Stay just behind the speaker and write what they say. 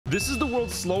This is the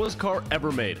world's slowest car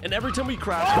ever made. And every time we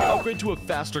crash, we upgrade to a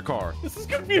faster car. This is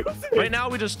confusing. Right now,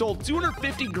 we just stole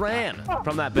 250 grand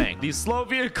from that bank. These slow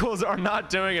vehicles are not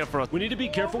doing it for us. We need to be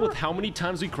careful with how many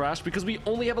times we crash because we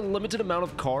only have a limited amount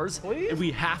of cars. And we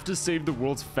have to save the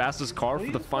world's fastest car for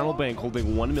the final bank holding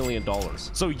 $1 million.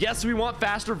 So yes, we want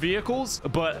faster vehicles,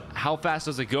 but how fast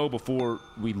does it go before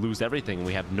we lose everything and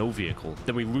we have no vehicle?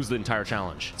 Then we lose the entire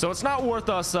challenge. So it's not worth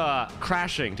us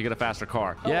crashing to get a faster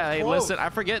car. Yeah, hey, listen, I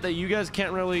forget that you guys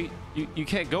can't really, you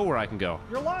can't go where I can go.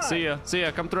 You're lying. See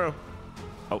ya, come through.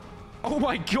 Oh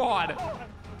my God.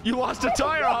 You lost a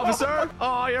tire, officer.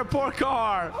 Oh, your poor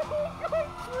car.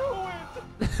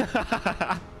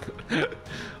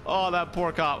 Oh, that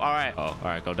poor cop. All right. Oh, all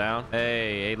right. Go down.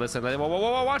 Hey, listen. Whoa, whoa,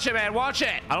 whoa, watch it, man. Watch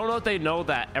it. I don't know if they know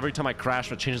that every time I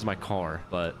crash, it changes my car.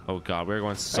 But oh God, we're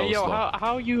going so hey, yo, slow.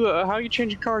 how you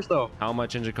changing cars though? How am I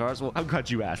changing cars? Well, I'm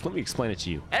glad you asked. Let me explain it to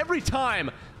you. Every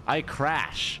time I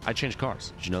crash, I change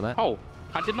cars. Did you know that? Oh,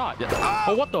 I did not. Yeah.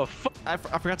 Oh, what the fuck? I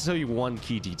forgot to tell you one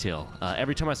key detail.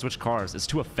 Every time I switch cars, it's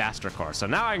to a faster car. So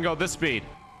now I can go this speed.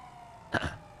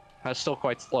 That's still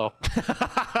quite slow.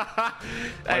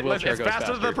 Hey, look, it's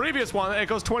faster than the previous one. It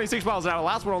goes 26 miles an hour. The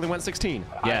last one only went 16.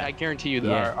 Yeah. I guarantee you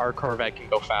that our Corvette can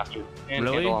go faster and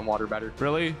handle on water better.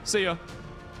 Really? See ya.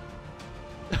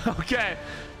 Okay.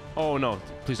 Oh, no.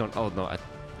 Please don't. Oh, no.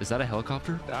 Is that a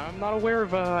helicopter? I'm not aware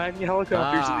of any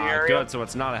helicopters in the area. Good. So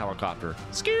it's not a helicopter.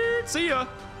 Scared. See ya.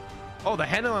 Oh, the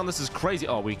handling on this is crazy.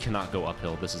 Oh, we cannot go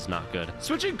uphill. This is not good.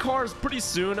 Switching cars pretty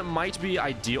soon might be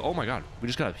ideal. Oh, my God. We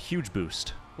just got a huge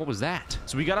boost. What was that?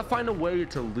 So we got to find a way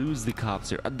to lose the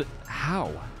cops here.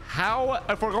 How? How?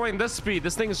 If we're going this speed,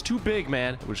 this thing is too big,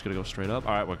 man. We're just going to go straight up.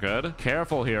 All right, we're good.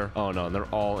 Careful here. Oh, no. They're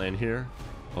all in here.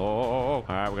 Oh. All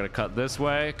right, we're going to cut this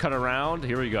way. Cut around.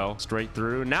 Here we go. Straight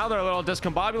through. Now they're a little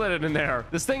discombobulated in there.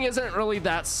 This thing isn't really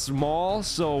that small,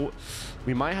 so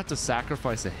we might have to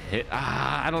sacrifice a hit.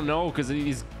 I don't know, because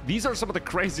these are some of the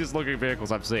craziest looking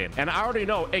vehicles I've seen. And I already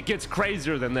know it gets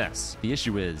crazier than this. The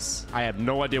issue is I have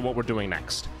no idea what we're doing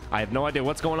next. I have no idea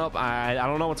what's going up. I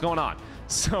don't know what's going on.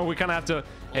 So we kind of have to,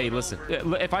 hey, listen,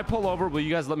 if I pull over, will you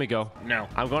guys let me go? No.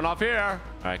 I'm going off here.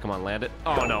 All right, come on, land it.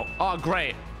 Oh, no. Oh,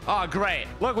 great. Oh, great.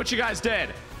 Look what you guys did.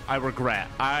 I regret.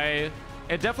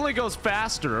 It definitely goes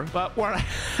faster, but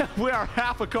we are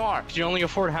half a car. Could you only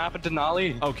afford half a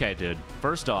Denali? Okay, dude.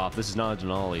 First off, this is not a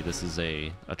Denali. This is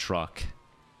a truck.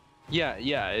 Yeah,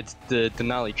 it's the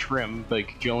Denali trim, but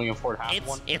could you only afford half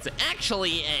one? It's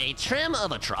actually a trim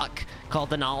of a truck called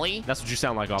Denali. That's what you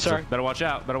sound like, officer. Sorry. Better watch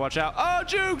out. Better watch out. Oh,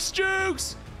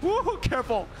 Jukes! Woo,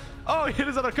 careful. Oh, he hit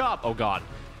his other cop. Oh, God.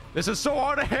 This is so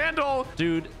hard to handle.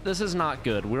 Dude, this is not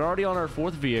good. We're already on our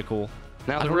 4th vehicle.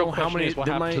 Now the real question is what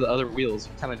happened to the other wheels?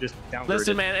 Kind of just downgraded.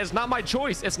 Listen, man, it's not my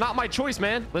choice. It's not my choice,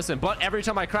 man. Listen, but every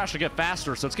time I crash, I get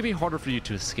faster, so it's gonna be harder for you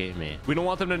to escape me. We don't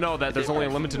want them to know that there's only a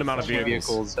limited amount of vehicles.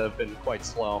 Vehicles have been quite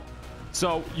slow.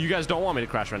 So you guys don't want me to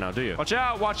crash right now, do you? Watch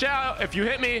out! Watch out! If you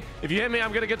hit me,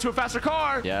 I'm gonna get to a faster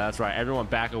car. Yeah, that's right. Everyone,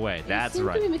 back away. That's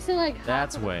right.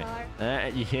 That's way.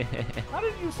 Yeah. How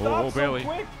did you stop so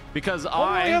quick? Because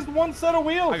only has one set of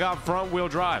wheels. I got front wheel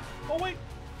drive. Oh wait.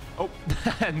 Oh,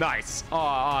 nice.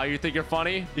 Oh, you think you're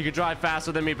funny? You can drive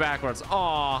faster than me backwards.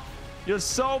 Oh, you're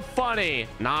so funny.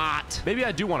 Not. Maybe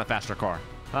I do want a faster car.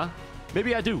 Huh?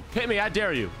 Maybe I do. Hit me, I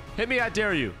dare you. Hit me, I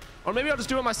dare you. Or maybe I'll just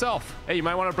do it myself. Hey, you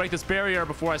might want to break this barrier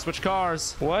before I switch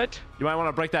cars. What? You might want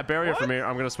to break that barrier for me.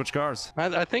 I'm going to switch cars.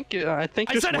 I think I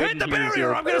said hit the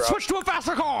barrier. I'm going to switch to a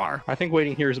faster car. I think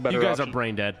waiting here is a better option. You guys option. are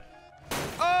brain dead.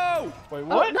 Oh! Wait,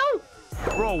 what? Oh, no.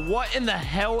 Bro, what in the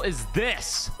hell is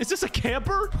this? Is this a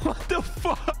camper? What the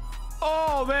fuck?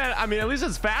 Oh, man. I mean, at least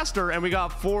it's faster, and we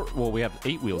got 4. Well, we have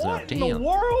 8 wheels now. Damn. What in the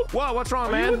world? Whoa, what's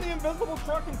wrong, man? Are you in the invisible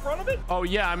truck in front of it? Oh,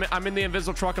 yeah. I'm in the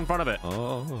invisible truck in front of it.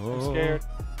 Oh. I'm scared.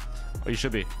 Oh, you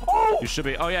should be. Oh! You should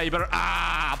be. Oh, yeah, you better.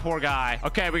 Ah, poor guy.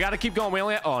 Okay, we got to keep going. We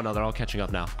only. Oh, no, they're all catching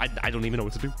up now. I don't even know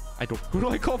what to do. Who do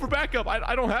I call for backup?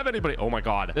 I don't have anybody. Oh, my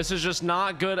God. This is just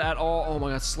not good at all. Oh,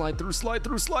 my God. Slide through, slide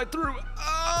through, slide through.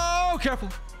 Oh, careful.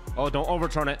 Oh, don't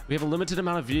overturn it. We have a limited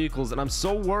amount of vehicles, and I'm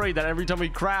so worried that every time we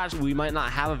crash, we might not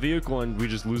have a vehicle and we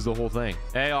just lose the whole thing.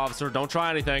 Hey, officer, don't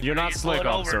try anything. You're not slick,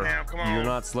 officer. Now. Come on. You're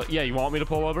not slick. Yeah, you want me to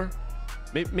pull over?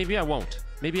 Maybe I won't.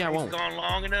 Maybe I won't. It's gone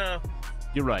long enough.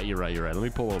 You're right. Let me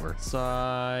pull over.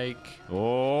 Psych.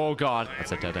 Oh, God.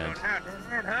 That's a dead end.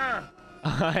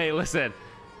 Hey, listen.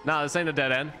 Nah, this ain't a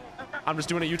dead end. I'm just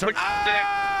doing a U-turn.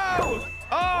 Oh!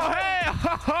 Oh, hey!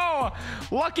 Oh,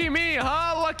 lucky me,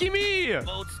 huh? Lucky me.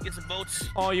 Boats, get some boats.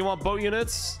 Oh, you want boat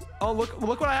units? Oh, look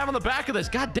what I have on the back of this.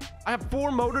 God damn. I have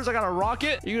 4 motors. I got a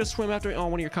rocket. You gonna swim after me? Oh,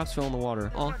 one of your cops fell in the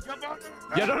water. Oh.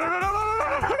 Yeah,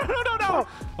 no.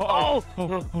 Oh,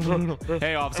 no.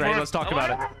 Hey, officer, hey, let's talk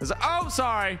about it. Oh,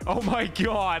 sorry. Oh my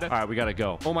God. All right, we gotta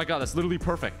go. Oh my God, that's literally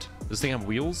perfect. Does this thing have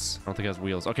wheels? I don't think it has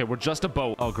wheels. Okay, we're just a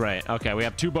boat. Oh, great. Okay, we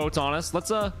have 2 boats on us. Let's,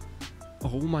 oh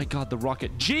my God, the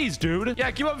rocket. Jeez, dude.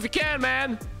 Yeah, keep up if you can,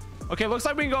 man. Okay, looks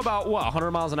like we can go about, what, 100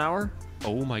 miles an hour?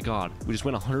 Oh my God, we just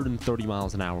went 130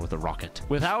 miles an hour with a rocket.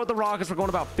 Without the rockets, we're going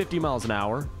about 50 miles an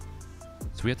hour.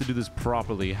 So we have to do this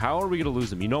properly. How are we gonna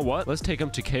lose him? You know what? Let's take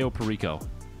him to Cayo Perico.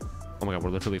 Oh my God,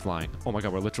 we're literally flying. Oh my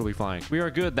God, we're literally flying. We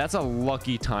are good. That's a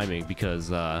lucky timing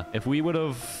because if we would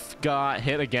have got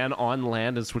hit again on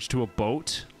land and switched to a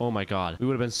boat, oh my God, we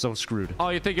would have been so screwed. Oh,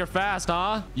 you think you're fast,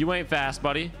 huh? You ain't fast,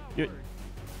 buddy. Yeah,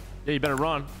 you better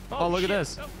run. Oh, look at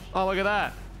this. Oh, look at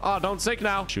that. Oh, don't sink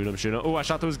now. Shoot him, shoot him. Oh, I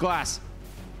shot through his glass.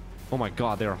 Oh my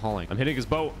God, they are hauling. I'm hitting his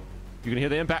boat. You can hear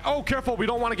the impact. Oh, careful. We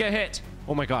don't want to get hit.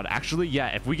 Oh my God. Actually, yeah,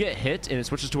 if we get hit and it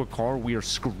switches to a car, we are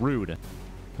screwed.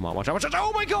 Come on, watch out, watch out.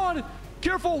 Oh my God.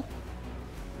 Careful.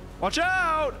 Watch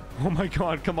out. Oh my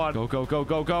God. Come on. Go, go, go,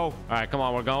 go, go. All right, come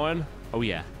on. We're going. Oh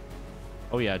yeah.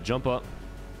 Oh yeah. Jump up.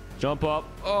 Jump up.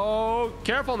 Oh,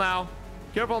 careful now.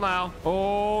 Careful now.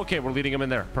 Oh, okay, we're leading him in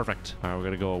there. Perfect. All right, we're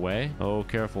gonna go away. Oh,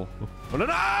 careful. Oh, no,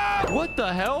 no! What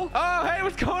the hell? Oh, hey,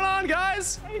 what's going on,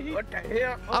 guys? Hey, What the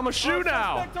hell? I'm a shoe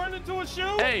now. Suspect turned into a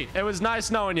shoe? Hey, it was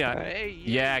nice knowing you. Hey.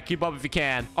 Yeah, keep up if you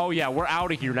can. Oh, yeah, we're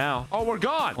out of here now. Oh, we're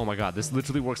gone. Oh, my God, this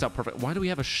literally works out perfect. Why do we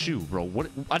have a shoe, bro? What?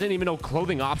 I didn't even know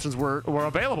clothing options were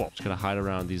available. Just gonna hide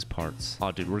around these parts.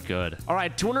 Oh, dude, we're good. All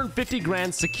right, 250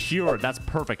 grand secured. That's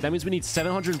perfect. That means we need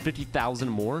 750,000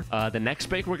 more. The next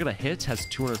bank we're gonna hit has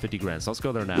 250 grand. So let's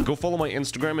go there now. Go follow my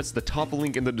Instagram. It's the top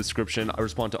link in the description. I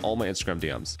respond to all my Instagram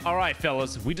DMs. All right,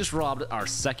 fellas, we just robbed our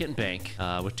second bank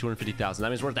with 250,000. That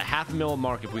means we're at the $500,000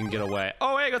 mark if we can get away.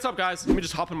 Oh, hey, what's up, guys? Let me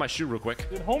just hop in my shoe real quick.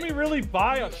 Did homie really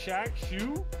buy a Shaq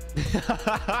shoe?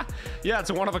 Yeah,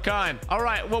 it's a one of a kind. All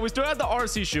right, well, we still have the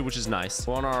RC shoe, which is nice.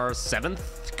 We're on our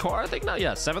 7th car, I think now.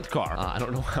 Yeah, 7th car. I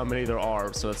don't know how many there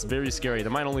are, so it's very scary.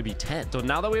 There might only be 10. So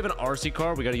now that we have an RC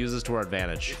car, we got to use this to our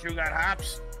advantage. You got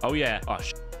hops? Oh, yeah. Oh,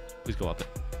 please go up there.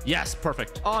 Yes,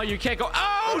 perfect. Oh, you can't go.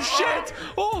 Oh, shit.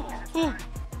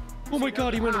 Oh my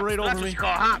God, he went right over That's what me. you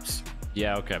call hops.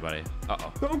 Yeah, okay, buddy.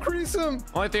 Uh-oh. Don't crease him.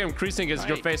 Only thing I'm creasing is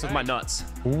your face with my nuts.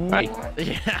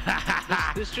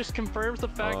 Yeah. This just confirms the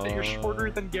fact that you're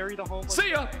shorter than Gary the Homeless. See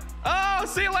ya. Oh,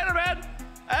 see you later, man.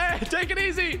 Hey, take it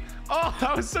easy. Oh,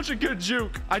 that was such a good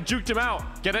juke. I juked him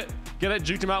out. Get it? Get it?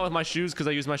 Juked him out with my shoes because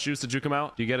I used my shoes to juke him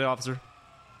out. Do you get it, officer?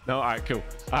 No? All right, cool.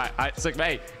 All right, sick.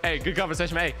 Hey, good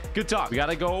conversation. Hey, good talk. We got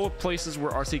to go places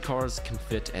where RC cars can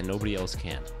fit and nobody else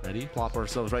can. Ready? Plop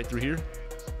ourselves right through here.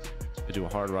 We do a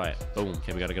hard right. Boom.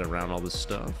 Okay, we got to get around all this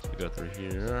stuff. We go through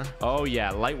here. Oh, yeah,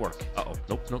 light work. Uh-oh.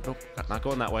 Nope. Not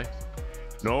going that way.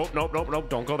 Nope.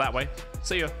 Don't go that way.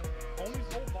 See ya.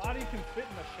 Homie's whole body can fit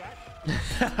in a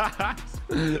Shaq.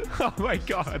 Oh my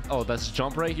God. Oh, that's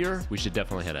jump right here. We should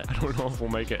definitely hit it. I don't know if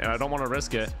we'll make it, and I don't want to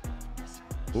risk it.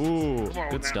 Ooh,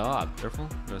 good stop. Careful.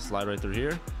 I'm gonna slide right through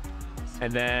here.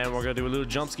 And then we're gonna do a little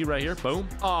jump ski right here. Boom.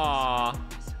 Aw,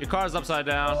 your car's upside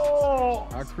down. Oh,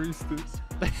 I creased it.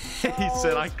 He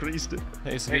said I creased it.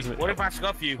 Hey, excuse me. What if I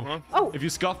scuff you, huh? If you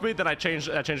scuff me, then I change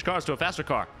cars to a faster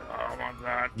car. Oh my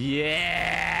God.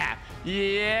 Yeah.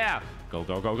 Go.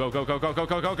 All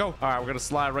right, we're gonna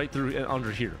slide right through and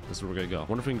under here. This is where we're gonna go.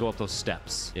 Wonder if we can go up those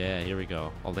steps. Yeah, here we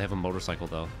go. Oh, they have a motorcycle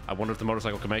though. I wonder if the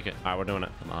motorcycle can make it. All right, we're doing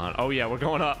it. Come on. Oh yeah, we're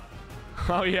going up.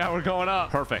 Oh yeah, we're going up.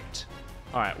 Perfect.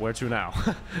 All right, where to now?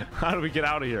 How do we get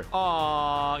out of here?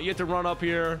 Aw, you have to run up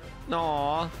here.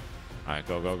 Aw. All right,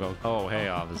 go. Oh, hey,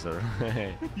 officer.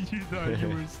 Hey. You thought you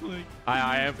were slick.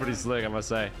 I am pretty slick, I must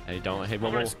say. Hey, don't. Hey, I'm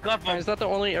gonna scuff him. Is that the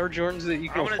only Air Jordans that you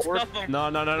I'm can gonna afford? scuff him.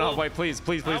 No. Wait, please.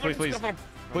 I'm gonna scuff him.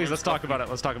 Please, let's talk about it.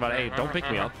 Hey, don't pick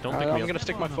me up. Don't pick me I'm up. gonna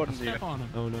stick my foot in you. Step on him.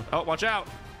 Oh, no. Oh, watch out.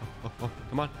 Oh,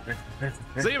 come on.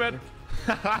 See you, man.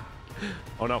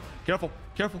 Oh, no. Careful.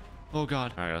 Oh,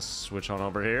 God. All right, let's switch on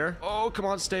over here. Oh, come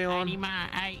on. Stay on.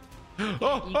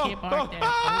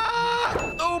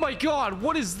 Oh my God,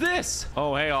 what is this?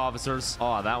 Oh, hey, officers.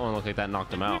 Oh, that one looked like that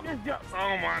knocked him out.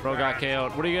 Oh my Bro got God.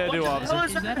 KO'd. What are you gonna do, officer?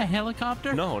 Is that a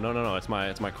helicopter? No. It's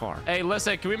my car. Hey,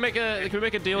 listen, can we make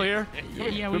a deal here?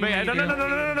 Yeah, We make, no.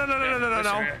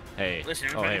 Listen, Hey. listen,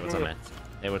 Oh, hey, what's up, man?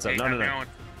 Hey, what's up? No.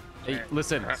 Hey,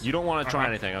 listen, you don't want to try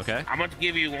anything, okay? I'm going to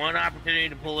give you one opportunity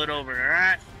to pull it over, all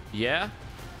right? Yeah?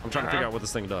 I'm trying to figure out what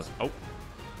this thing does. Oh.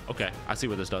 Okay, I see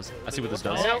what this does.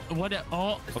 What? What?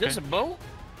 Oh, Is this a boat?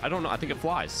 I don't know. I think it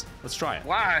flies. Let's try it.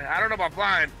 Fly. I don't know about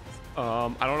flying.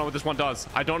 I don't know what this one does.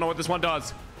 I don't know what this one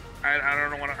does. I don't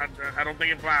know what. I don't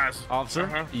think it flies. Officer,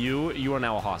 Uh-huh. you are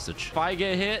now a hostage. If I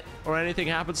get hit or anything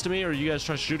happens to me or you guys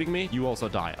try shooting me, you also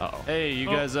die. Uh-oh. Hey, you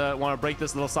guys want to break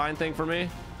this little sign thing for me?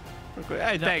 Okay.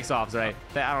 Hey, thanks, officer.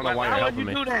 Hey, I don't know why you're Why would helping you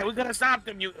me. do that? We gotta stop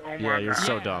them. You. Oh my Yeah, you're God.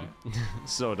 so dumb.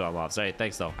 So dumb, officer. Hey,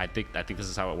 thanks though. I think this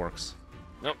is how it works.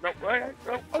 Nope. Nope.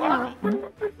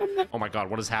 Oh my God,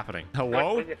 what is happening?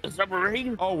 Hello?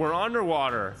 Submarine? Oh, we're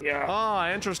underwater. Yeah.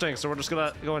 Oh, interesting. So we're just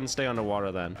gonna go ahead and stay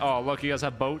underwater then. Oh, look, you guys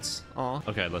have boats. Oh.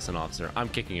 Okay, listen, officer. I'm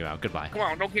kicking you out. Goodbye. Come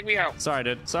on, don't kick me out. Sorry,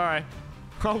 dude. Sorry.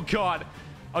 Oh God.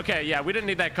 Okay, yeah, we didn't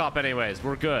need that cop anyways.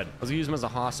 We're good. I was gonna use him as a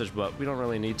hostage, but we don't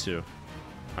really need to. All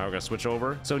right, we're gonna switch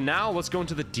over. So now let's go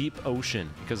into the deep ocean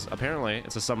because apparently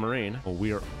it's a submarine. Oh,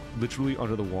 we are literally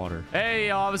under the water. Hey,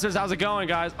 officers, how's it going,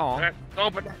 guys? Oh,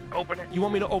 Open it. Open it. you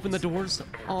want me to open the doors?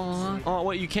 Oh,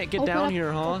 wait, you can't get Open down up,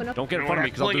 here, huh? open up. Don't get in You front of know me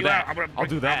because I'll pull do you that. out. I'm gonna I'll break-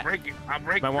 do that. I'll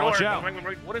break Man, doors. watch out.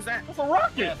 What is that? That's a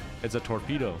rocket. It's a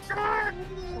torpedo.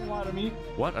 Don't lie to me.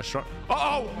 What? A shark?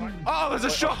 Oh, there's a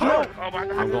shark. Oh my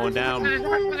God. I'm going down. I'm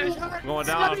going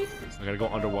down. I gotta go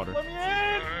underwater.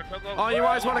 Oh, you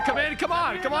guys want to come in? Come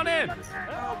on in. Come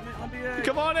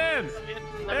on in.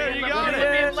 There, you got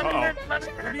it.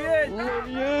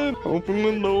 Open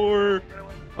the door.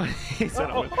 He said,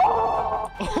 oh my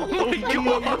God. Oh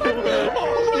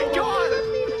my God.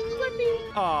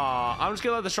 Aw, I'm just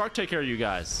gonna let the shark take care of you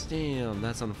guys. Damn,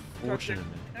 that's unfortunate.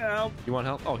 Help. You want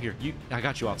help? Oh, here. I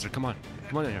got you, officer. Come on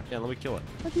in here. Yeah, let me kill it.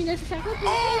 Let me just check.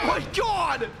 Oh my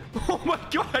God! Oh my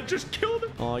God! I just killed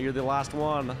him. Oh, you're the last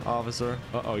one, officer.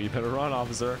 Uh-oh, you better run,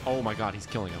 officer. Oh my God, he's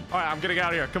killing him. All right, I'm getting out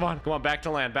of here. Come on, back to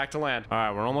land. All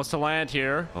right, we're almost to land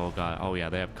here. Oh God. Oh yeah,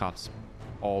 they have cops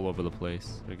all over the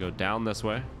place. We go down this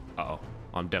way. Uh-oh.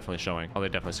 I'm definitely showing. Oh, they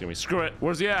definitely see me. Screw it.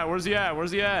 Where's he at? Where's he at?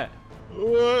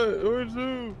 What? Where's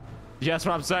who? Yeah, that's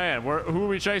what I'm saying. Who are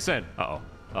we chasing? Uh-oh.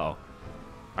 All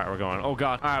right, we're going. Oh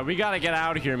God. All right, we gotta get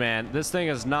out of here, man. This thing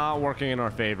is not working in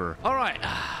our favor. All right,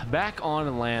 back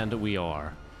on land we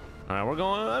are. All right, we're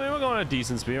going at a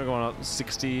decent speed. We're going up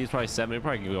 60, probably 70,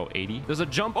 probably can go 80. There's a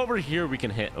jump over here we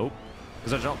can hit. Oh,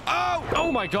 there's a jump.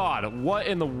 Oh my God. What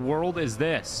in the world is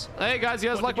this? Hey guys, you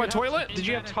guys like my toilet? Did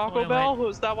you have Taco Bell?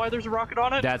 Was that why there's a rocket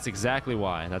on it? That's exactly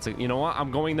why. You know what?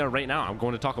 I'm going there right now. I'm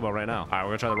going to Taco Bell right now. All right, we're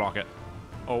gonna try the rocket.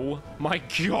 Oh my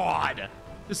God.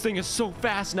 This thing is so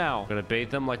fast now. We're gonna bait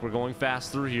them like we're going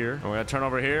fast through here. And we're gonna turn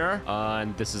over here.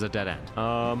 And this is a dead end.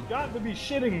 Got to be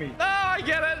shitting me. No, I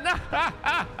get it.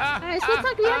 Alright, so it's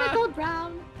like we have to go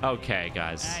brown. Okay,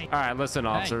 guys. Hey. All right, listen,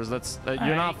 officers. Let's. You're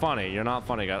not funny. You're not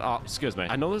funny, guys. Oh, excuse me.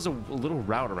 I know there's a little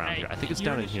route around here. I think it's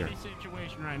down in here. You're in a shitty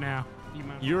situation right now.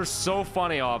 You're so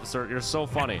funny, officer. You're so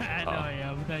funny. I know I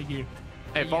am. Thank you.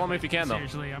 Hey, follow me if you can, though.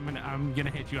 Seriously, I'm gonna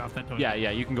hit you off that toilet. Yeah,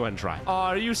 you can go ahead and try.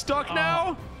 Are you stuck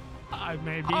now? I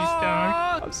may be Oh,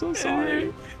 stuck. I'm so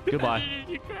sorry. Goodbye.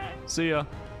 You cry. See ya.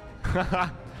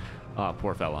 Oh,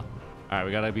 poor fella. All right,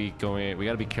 we gotta be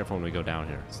be careful when we go down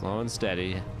here. Slow and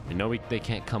steady. We know they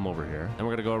can't come over here. And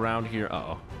we're gonna go around here.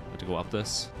 Uh-oh. We have to go up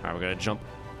this. All right, we're gonna jump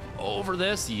over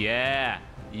this. Yeah,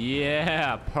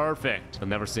 perfect. They'll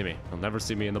never see me. They'll never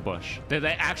see me in the bush. Did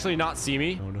they actually not see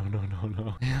me?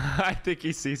 No. I think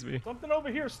he sees me. Something over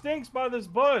here stinks by this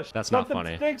bush. That's not Something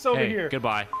funny. stinks over Hey, here.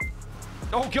 Goodbye.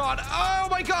 Oh God. Oh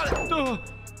my God. Ugh.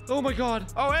 Oh my God.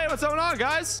 Oh hey, what's going on,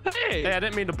 guys? Hey. Hey, I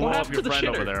didn't mean to blow What up happened your to the friend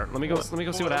over shitter? there. Let me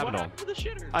go see what happened to him. to the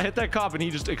shitter? I hit that cop and he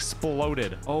just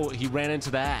exploded. Oh, he ran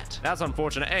into that. That's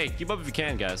unfortunate. Hey, keep up if you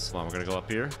can, guys. Come on, we're gonna go up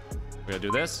here. We're gonna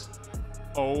do this.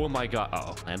 Oh my God.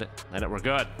 Uh-oh. Land it. We're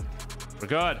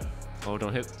good. Oh,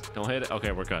 don't hit it.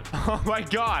 Okay, we're good. Oh my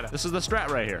God. This is the strat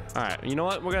right here. All right, you know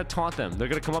what? We're gonna taunt them. They're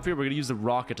gonna come up here. We're gonna use the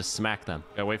rocket to smack them.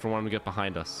 Gotta wait for one to get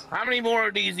behind us. How many more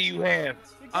of these do you have?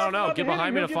 I don't know. Get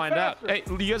behind me to He'll find out.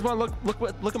 faster. Hey, you guys want to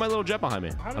look at my little jet behind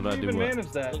me? How about did you even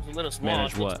manage that? Looks a little small.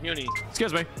 Manage Looks what? puny.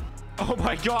 Excuse me. Oh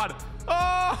my God. Oh,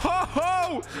 ho,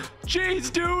 ho.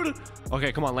 Jeez, dude.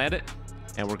 Okay, come on, land it.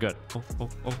 And we're good.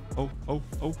 Oh,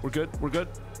 we're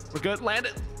good. Land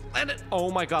it. Oh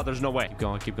my God, there's no way. Keep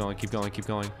going.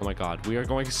 Oh my God, we are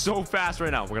going so fast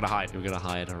right now. We're gonna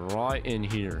hide right in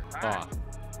here.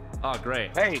 Oh,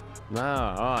 great. Hey.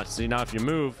 No, see now if you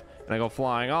move and I go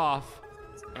flying off,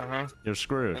 you're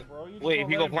screwed. Wait, if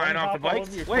you go flying off the bike?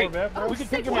 Wait, we can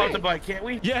kick him off the bike, can't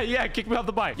we? Yeah, kick me off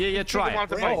the bike. Yeah, try Kick him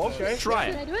off it. the bike. Oh, okay. Try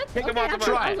Should I it. do it? Kick him off the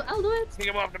bike. I'll do it. Kick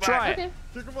him off the bike. Try it.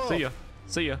 Okay.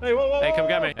 See ya. Hey, whoa, Hey, come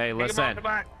get me. whoa. Hey, Kick him off listen. the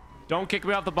bike. Don't kick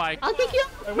me off the bike. I'll kick you.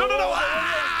 No.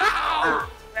 Ow!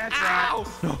 That's Ow!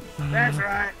 right. No. That's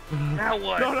right. Now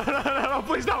what? No,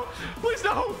 please no.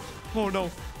 Oh no.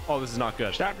 Oh, this is not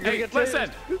good. Stop, you're gonna get listen.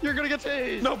 tased. You're gonna get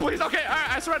tased. No, please. Okay, all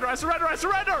right, I surrender. I surrender. I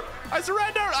surrender. I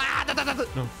surrender. Ah, no.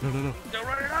 Don't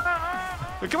run it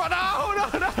out. Come on, no.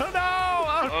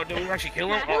 Oh, did we actually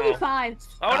kill him? He'll be fine.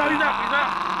 Oh, no, he's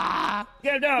not.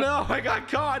 Get him down. No, I got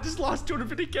caught. I just lost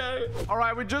 250K. All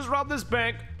right, we just robbed this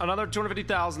bank. Another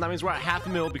 250,000. That means we're at half a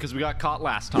mil because we got caught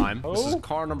last time. This is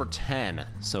car number 10.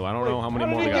 So I don't know how many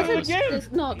more we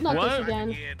got. No, not What? this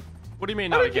again. What do you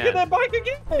mean How not did you get again? that bike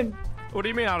again? What do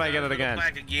you mean how did I get it again?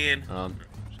 Back again.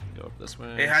 Go up this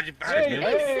way. Hey, how'd you find it?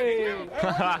 Hey.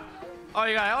 Oh,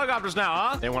 you got helicopters now,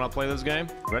 huh? They want to play this game?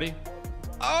 Ready?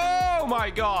 Oh my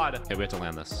god. Okay, we have to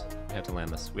land this. We have to land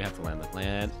this. We have to land it.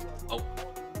 Land.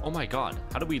 Oh my god.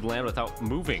 How did we land without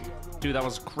moving? Dude, that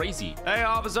was crazy. Hey,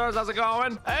 officers, how's it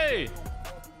going? Hey.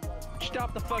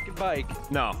 Stop the fucking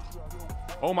bike. No.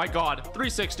 Oh my god.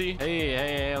 360.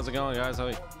 Hey, how's it going, guys?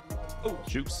 Oh,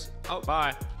 jukes. Oh,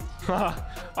 bye.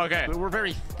 Okay, we're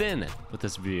very thin with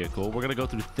this vehicle. We're gonna go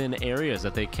through thin areas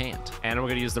that they can't. And we're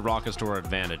gonna use the rockets to our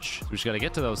advantage. We just gotta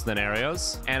get to those thin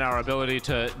areas and our ability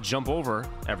to jump over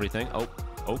everything. Oh,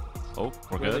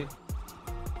 we're good.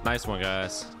 Nice one,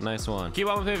 guys. Nice one. Keep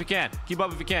up if you can. Keep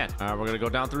up if you can. All right, we're gonna go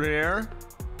down through here.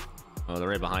 Oh, they're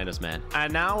right behind us, man.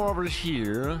 And now we're over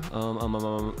here.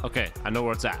 Okay, I know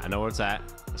where it's at. I know where it's at.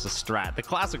 It's a strat, the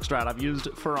classic strat I've used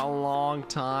for a long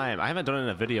time. I haven't done it in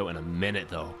a video in a minute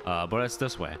though, but it's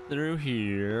this way. Through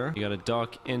here, you gotta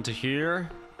duck into here.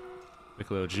 Quick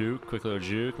little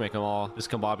juke, make them all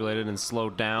discombobulated and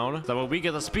slowed down. So we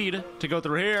get the speed to go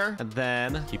through here, and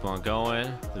then keep on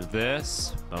going through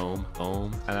this. Boom,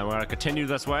 boom. And then we're gonna continue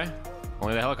this way.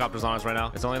 Only the helicopter's on us right now.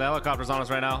 It's only the helicopter's on us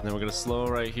right now. And then we're gonna slow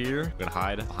right here. We're gonna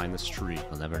hide behind this tree.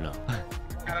 You'll never know.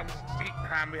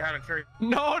 Behind a tree.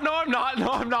 No, I'm not.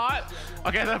 No, I'm not.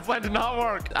 Okay, that plan did not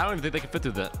work. I don't even think they can fit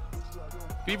through that.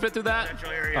 Can you fit through that?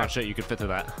 Oh shit, you can fit through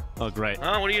that. Oh great.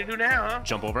 Huh? What are you gonna do now, huh?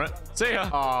 Jump over it. See ya.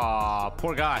 Aw,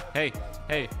 poor guy.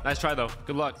 Hey, nice try though.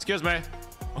 Good luck. Excuse me.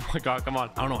 Oh my god, come on.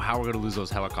 I don't know how we're gonna lose those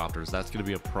helicopters. That's gonna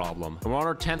be a problem. We're on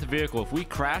our 10th vehicle. If we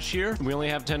crash here and we only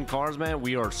have 10 cars, man,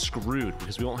 we are screwed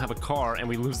because we won't have a car and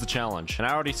we lose the challenge. And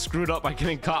I already screwed up by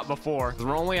getting caught before.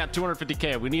 We're only at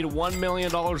 250K. We need $1 million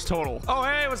total. Oh,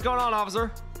 hey, what's going on,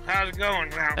 officer? How's it going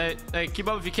now? Hey, keep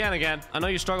up if you can again. I know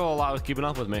you struggle a lot with keeping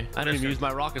up with me. I didn't even use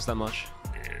my rockets that much.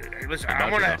 Listen, All I'm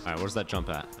gonna... right, where's that jump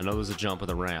at? I know there's a jump with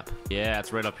a ramp. Yeah,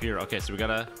 it's right up here. Okay, so we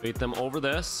gotta bait them over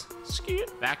this.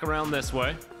 Skeet. Back around this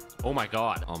way. Oh my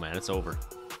god. Oh man, it's over.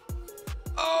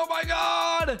 Oh my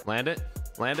god. Land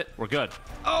it. We're good.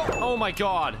 Oh my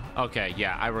god. Okay,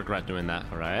 yeah, I regret doing that.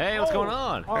 All right. Hey, what's going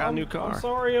on? I got a new car. I'm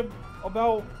sorry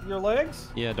about your legs.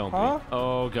 Yeah, don't Huh? be.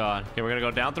 Oh god. Okay, we're gonna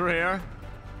go down through here.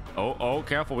 Oh,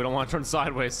 careful. We don't want to turn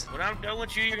sideways. When I'm done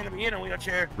with you, you're gonna be in a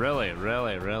wheelchair. Really?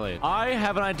 I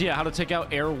have an idea how to take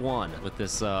out Air 1 with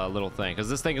this little thing, because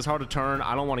this thing is hard to turn.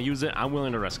 I don't want to use it. I'm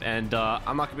willing to risk. And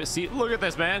I'm not gonna see. Look at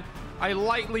this, man. I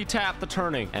lightly tap the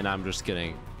turning, and I'm just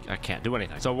kidding. I can't do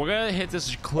anything. So we're gonna hit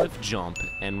this cliff jump,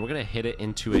 and we're gonna hit it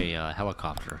into a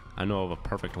helicopter. I know of a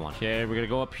perfect one. Okay, we're gonna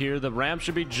go up here. The ramp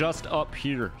should be just up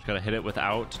here. Just gotta hit it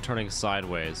without turning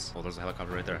sideways. Oh, there's a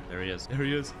helicopter right there. There he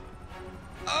is.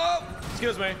 Oh,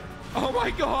 excuse me. Oh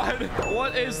my god.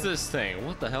 What is this thing?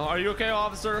 What the hell? Are you okay,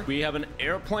 officer? We have an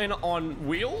airplane on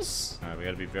wheels. All right, we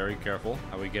gotta be very careful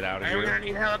how we get out of Hey, we're here. gonna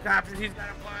need helicopters. He's got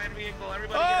a flying vehicle.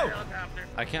 Everybody get a helicopter.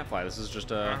 I can't fly. This is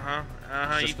just a...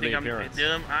 You just for the think I'm appearance.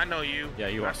 dumb? I know you. Yeah,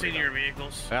 you are I've seen pretty your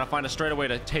vehicles. I gotta find a straightaway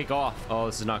to take off. Oh,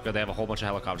 this is not good. They have a whole bunch of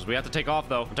helicopters. We have to take off,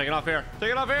 though. I'm taking off here.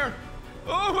 Taking off here.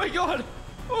 Oh my god.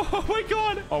 Oh my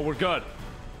god. Oh, we're good.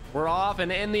 We're off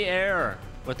and in the air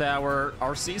with our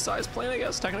RC-size plane, I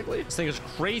guess, technically. This thing is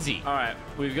crazy. All right,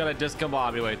 we've got to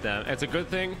discombobulate them. It's a good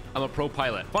thing I'm a pro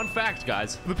pilot. Fun fact,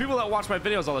 guys, the people that watch my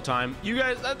videos all the time, you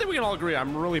guys, I think we can all agree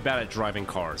I'm really bad at driving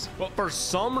cars. But for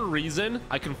some reason,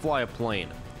 I can fly a plane,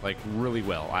 like, really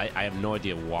well. I have no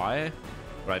idea why,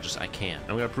 but I can.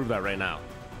 I'm gonna prove that right now.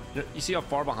 You see how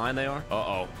far behind they are?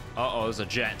 Uh-oh, there's a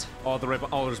jet. Oh,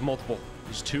 there's multiple.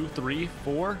 There's 2, 3,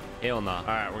 4. Hell nah. All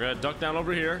right, we're gonna duck down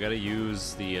over here. We gotta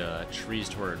use the trees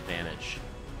to our advantage.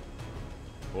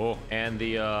 Oh, and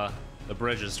the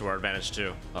bridges to our advantage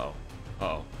too.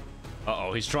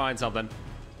 Uh-oh, he's trying something.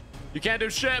 You can't do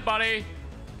shit, buddy.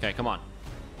 Okay, come on.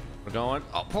 We're going.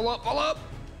 Oh, pull up.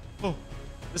 Oh,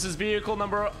 this is vehicle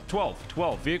number 12.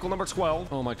 Vehicle number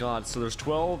 12. Oh my god, so there's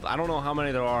 12. I don't know how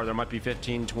many there are. There might be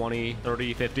 15, 20,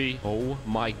 30, 50. Oh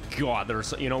my god,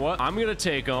 there's, you know what? I'm gonna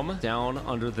take them down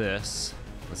under this.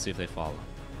 Let's see if they follow.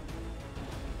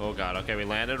 Oh god, okay, we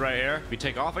landed right here. We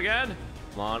take off again.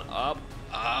 Come on, up.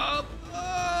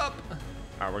 All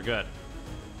right, we're good.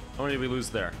 How many did we lose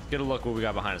there? Get a look what we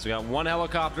got behind us. We got one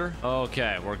helicopter.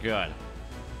 Okay, we're good.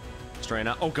 Straight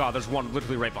out. Oh god, there's one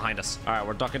literally right behind us. All right,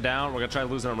 we're ducking down. We're gonna try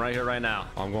losing them right here, right now.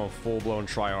 I'm going full-blown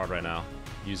try-hard right now,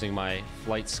 using my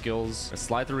flight skills. Let's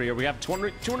slide through here. We have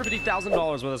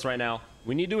 $250,000 with us right now.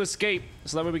 We need to escape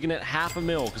so that way we can hit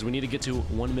 $500,000 because we need to get to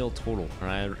 $1 million total. All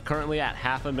right, we're currently at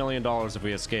 $500,000 if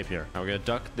we escape here. Now we're gonna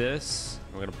duck this.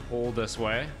 We're gonna pull this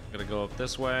way. We're gonna go up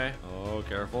this way. Oh,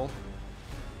 careful.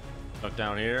 Duck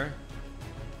down here.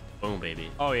 Boom,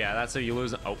 baby. Oh yeah, that's how you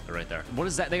lose. Oh, they're right there. What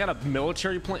is that? They got a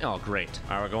military plane. Oh, great.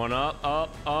 All right, we're going up,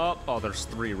 up, up. Oh, there's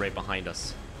 3 right behind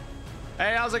us.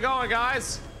 Hey, how's it going,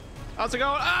 guys? How's it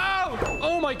going? Oh!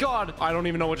 Oh my god! I don't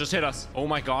even know what just hit us. Oh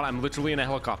my god, I'm literally in a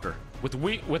helicopter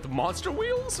with monster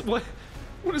wheels.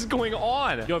 What is going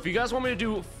on? Yo, if you guys want me to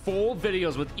do full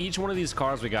videos with each one of these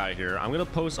cars we got here, I'm gonna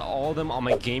post all of them on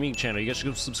my gaming channel. You guys should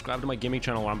go subscribe to my gaming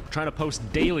channel. I'm trying to post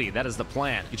daily. That is the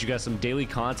plan. Get you guys some daily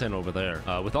content over there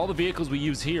with all the vehicles we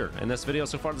use here in this video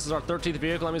so far. This is our 13th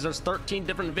vehicle. That means there's 13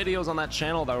 different videos on that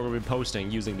channel that we're gonna be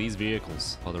posting using these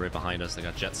vehicles. Oh, they're right behind us. They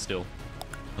got jets still.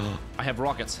 I have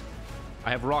rockets. I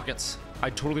have rockets.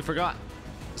 I totally forgot.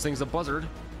 This thing's a buzzard.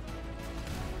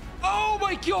 Oh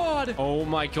my god! Oh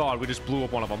my god, we just blew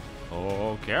up one of them.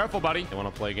 Oh, careful, buddy. You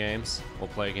want to play games? We'll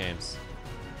play games.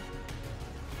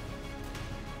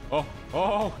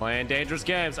 Oh, playing dangerous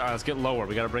games. All right, let's get lower.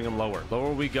 We got to bring them lower.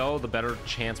 Lower we go, the better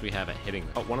chance we have at hitting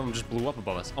them. Oh, one of them just blew up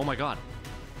above us. Oh my god.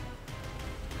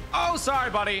 Oh, sorry,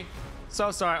 buddy.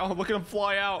 So sorry. Oh, look at him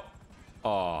fly out.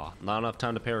 Oh, not enough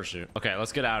time to parachute. Okay,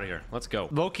 let's get out of here. Let's go.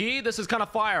 Low key, this is kind of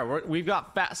fire. We've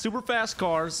got super fast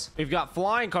cars. We've got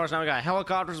flying cars. Now we got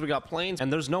helicopters. We got planes.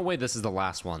 And there's no way this is the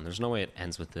last one. There's no way it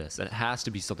ends with this. It has to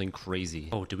be something crazy.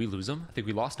 Oh, did we lose him? I think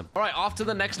we lost him. All right, off to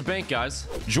the next bank, guys.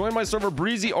 Join my server,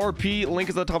 Breezy RP. Link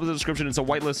is at the top of the description. It's a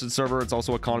whitelisted server. It's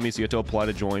also economy, so you have to apply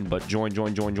to join. But join. Hey,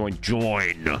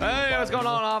 what's going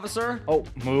on, officer? Oh,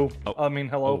 moo. Oh. I mean,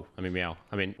 hello. Oh, I mean, meow.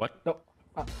 I mean, what? No.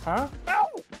 Huh?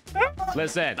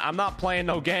 Listen, I'm not playing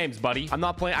no games, buddy. I'm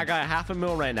not playing. I got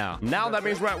 $500,000 right now. Now that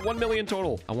means we're at 1 million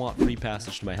total. I want free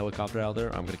passage to my helicopter out there.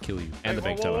 I'm gonna kill you and the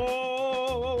bank teller.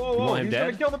 Whoa. You want him He's dead?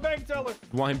 gonna kill the bank teller.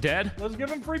 You want him dead? Let's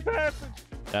give him free passage.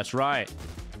 That's right.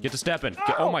 Get to stepping.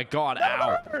 No, Oh my god,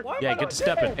 ow. Yeah, get to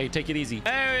stepping. dead? Hey, take it easy.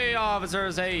 Hey,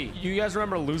 officers. Hey, you guys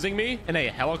remember losing me in a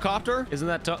helicopter? Isn't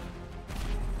that tough?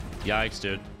 Yikes,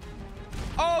 dude.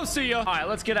 Oh, see ya. All right,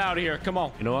 let's get out of here. Come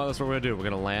on. You know what? That's what we're gonna do. We're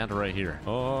gonna land right here.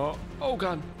 Oh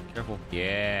god. Careful.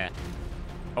 Yeah.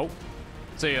 Oh,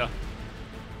 see ya.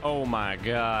 Oh my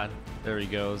god. There he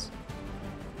goes.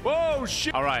 Whoa,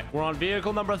 shit. All right, we're on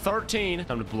vehicle number 13.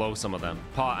 Time to blow some of them.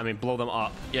 Blow them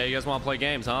up. Yeah, you guys want to play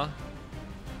games, huh?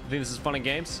 You think this is fun in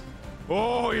games?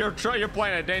 Oh, you're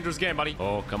playing a dangerous game, buddy.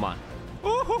 Oh, come on.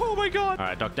 Oh my god. All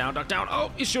right, duck down, duck down.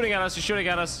 Oh, he's shooting at us. He's shooting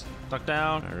at us. Duck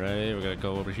down. All right, we're gonna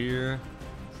go over here.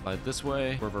 Slide this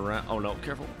way. Curve around. Oh no,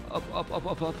 careful. Up.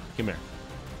 Come here.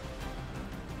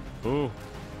 Ooh.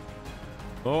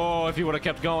 Oh, if he would have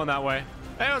kept going that way.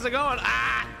 Hey, how's it going?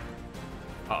 Ah!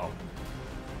 Uh-oh.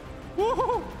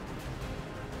 Woohoo!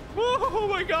 Oh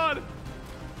my god!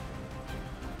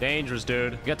 Dangerous,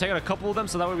 dude. We gotta take out a couple of them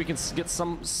so that way we can get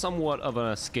somewhat of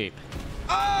an escape.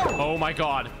 Oh my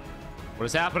god. What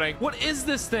is happening? What is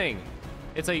this thing?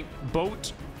 It's a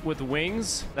boat with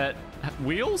wings that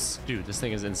wheels? Dude, this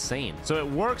thing is insane. So it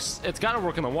works. It's got to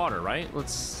work in the water, right?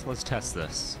 Let's test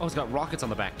this. Oh, it's got rockets on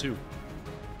the back too.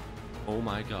 Oh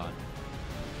my god.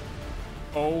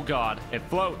 Oh god, it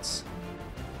floats.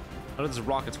 How does the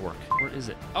rockets work? Where is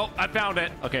it? Oh, I found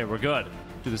it. Okay, we're good.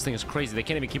 Dude, this thing is crazy. They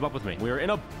can't even keep up with me. We're in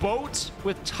a boat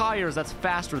with tires that's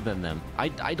faster than them. I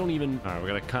don't even... All right, we're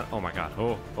gonna cut... Oh my god.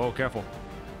 Oh, careful.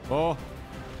 Oh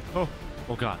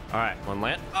god. All right, one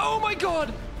land. Oh my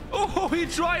god. Oh, he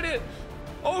tried it.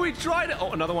 Oh,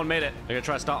 another one made it. They're gonna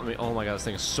try to stop me. Oh my god, this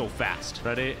thing is so fast.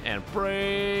 Ready, and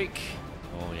brake.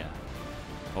 Oh yeah.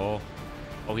 Oh,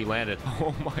 he landed.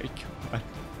 Oh my god.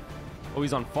 Oh,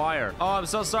 he's on fire. Oh, I'm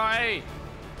so sorry.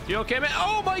 You okay, man?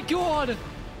 Oh my god.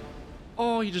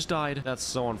 Oh, he just died. That's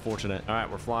so unfortunate. All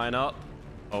right, we're flying up.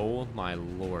 Oh my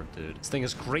lord, dude. This thing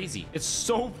is crazy. It's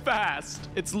so fast.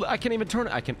 I can't even turn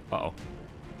it. Uh-oh.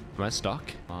 Am I stuck?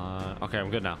 Okay, I'm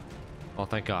good now. Oh,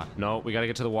 thank god. No, we gotta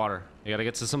get to the water. We gotta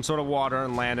get to some sort of water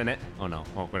and land in it. Oh no.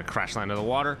 Oh, we're gonna crash land into the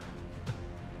water.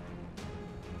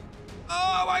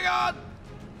 Oh my god.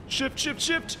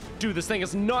 Shift. Dude, this thing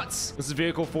is nuts. This is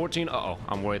vehicle 14. Uh-oh.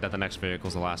 I'm worried that the next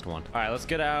vehicle's the last one. All right, let's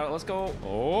get out. Let's go.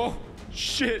 Oh,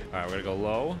 shit. All right, we're gonna go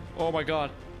low. Oh my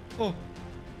god. Oh,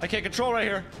 I can't control right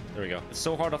here. There we go. It's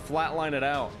so hard to flatline it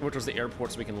out. We're towards the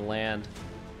airport so we can land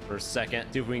for a second.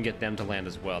 See if we can get them to land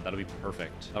as well. That'll be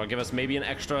perfect. That'll give us maybe an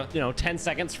extra, 10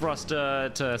 seconds for us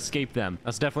to escape them.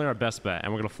 That's definitely our best bet.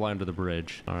 And we're gonna fly under the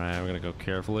bridge. All right, we're gonna go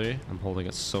carefully. I'm holding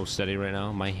it so steady right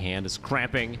now. My hand is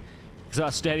cramping. It's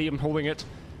not steady. I'm holding it.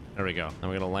 There we go.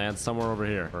 And we're gonna land somewhere over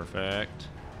here. Perfect.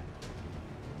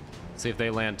 See if they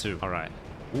land too. All right.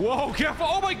 Whoa, careful.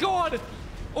 Oh my God.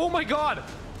 Oh my God.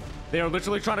 They are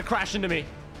literally trying to crash into me.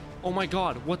 Oh my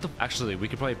God. What the? Actually, we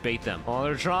could probably bait them. Oh,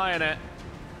 they're trying it.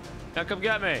 Now come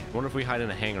get me. Wonder if we hide in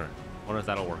a hangar. Wonder if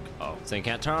that'll work. Oh, this thing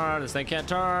can't turn. This thing can't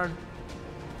turn.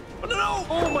 Oh, no.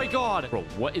 Oh my God. Bro,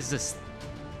 what is this?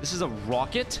 This is a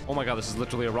rocket? Oh my God, this is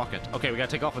literally a rocket. Okay, we gotta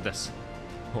take off with this.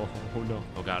 Oh no.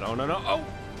 Oh God. Oh no, no. Oh.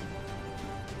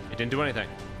 It didn't do anything.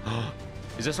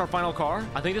 Is this our final car?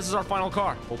 I think this is our final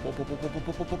car. Pull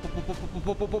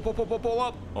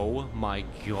up. Oh my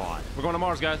God. We're going to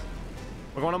Mars, guys.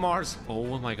 We're going to Mars.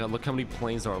 Oh my God. Look how many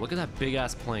planes there are. Look at that big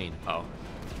ass plane. Oh.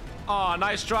 Oh,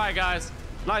 nice try, guys.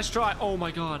 Nice try. Oh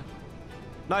my God.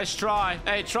 Nice try.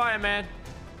 Hey, try it, man.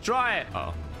 Try it.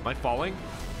 Uh-oh. Am I falling?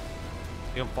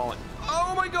 I think I'm falling.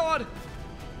 Oh my God.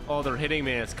 Oh, they're hitting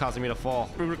me and it's causing me to fall.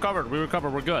 We recovered. We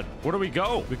recovered. We're good. Where do we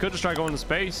go? We could just try going to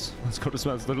space. Let's go to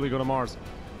space. Let's literally go to Mars.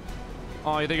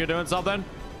 Oh, you think you're doing something?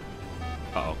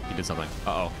 Uh-oh. He did something.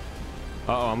 Uh-oh.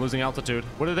 Uh-oh. I'm losing altitude.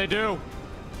 What did they do?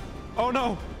 Oh,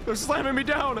 no. They're slamming me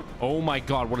down. Oh, my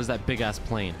God. What is that big-ass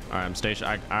plane? All right. I'm stationed.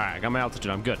 All right. I got my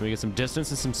altitude. I'm good. Let me get some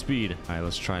distance and some speed. All right.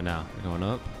 Let's try now. We're going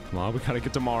up. Come on. We got to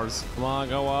get to Mars. Come on.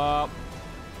 Go up.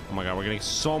 Oh, my God. We're getting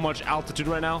so much altitude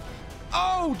right now.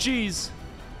 Oh, jeez.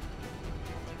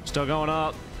 Still going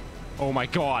up. Oh my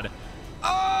God.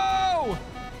 Oh!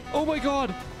 Oh my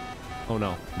God. Oh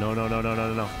no. No, no, no, no, no,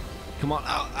 no, no. Come on.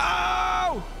 Oh!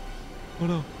 Oh! Oh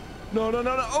no. No, no,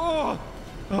 no, no. Oh!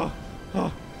 Oh!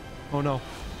 Oh! Oh no.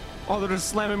 Oh, they're just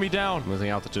slamming me down. I'm losing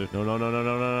altitude. No, no, no, no,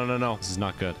 no, no, no, no, no. This is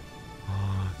not good.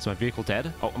 Is my vehicle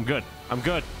dead? Oh, I'm good. I'm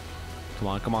good. Come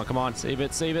on, come on, come on. Save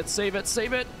it, save it, save it,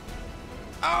 save it.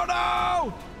 Oh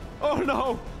no! Oh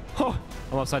no! Oh,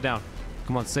 I'm upside down.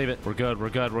 Come on, save it. We're good.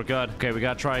 We're good. We're good. Okay, we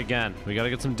gotta try again. We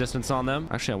gotta get some distance on them.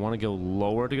 Actually, I want to go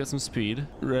lower to get some speed.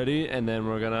 Ready? And then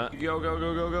we're gonna go, go,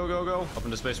 go, go, go, go, go. Up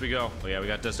into space we go. Oh yeah, we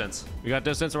got distance. We got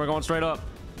distance and we're going straight up.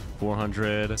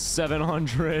 400,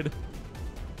 700,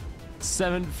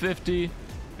 750.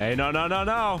 Hey, no, no, no,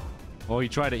 no. Oh, he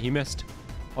tried it. He missed.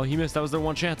 Oh, he missed. That was their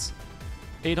one chance.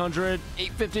 800,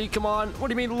 850. Come on. What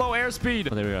do you mean low airspeed?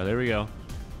 Oh, there we go. There we go.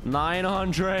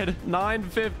 900,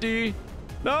 950.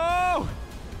 No!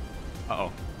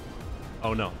 Uh-oh.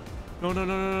 Oh, no. No, no, no,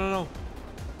 no, no, no.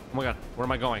 Oh, my God. Where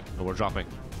am I going? No, we're dropping.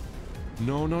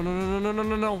 No, no, no, no, no, no,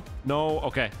 no, no. No,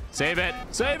 okay. Save it.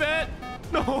 Save it!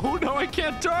 No, no, I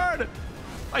can't turn!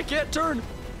 I can't turn!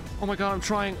 Oh, my God, I'm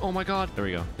trying. Oh, my God. There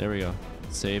we go. There we go.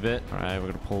 Save it. All right, we're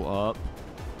going to pull up.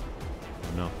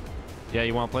 Oh, no. Yeah,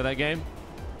 you want to play that game?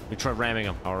 We try ramming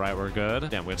them. All right, we're good.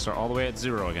 Damn, we have to start all the way at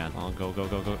 0 again. Oh, go, go,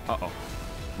 go, go. Uh-oh.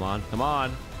 Come on. Come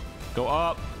on. Go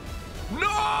up.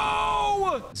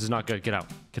 No! This is not good. Get out.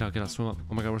 Get out, get out. Swim up.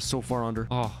 Oh my God, we're so far under.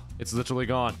 Oh, it's literally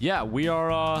gone. Yeah, we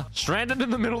are stranded in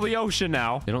the middle of the ocean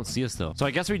now. They don't see us though. So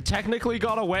I guess we technically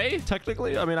got away.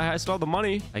 Technically, I mean, I still have the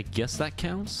money. I guess that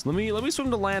counts. Let me swim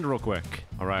to land real quick.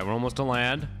 All right, we're almost to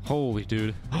land. Holy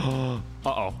dude.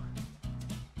 Uh-oh.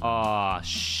 Oh,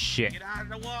 shit. Get out of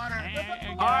the water.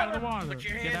 Hey, get out of the water. Put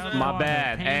your Get hands out up. of the My water.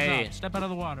 bad. Hands Hey. up. Step out of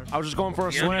the water. I was just going for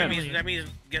a Yeah, swim. that means,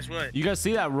 guess what? You guys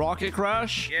see that rocket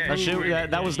crash? Yeah. That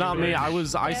shit, that was not me. I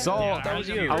saw. Yeah, that was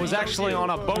you. I was actually on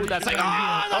a boat that's like,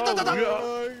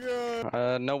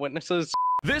 No witnesses.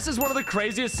 This is one of the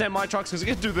craziest semi trucks because it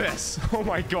can do this. Oh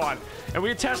my God. And we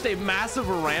attached a massive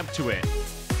ramp to it.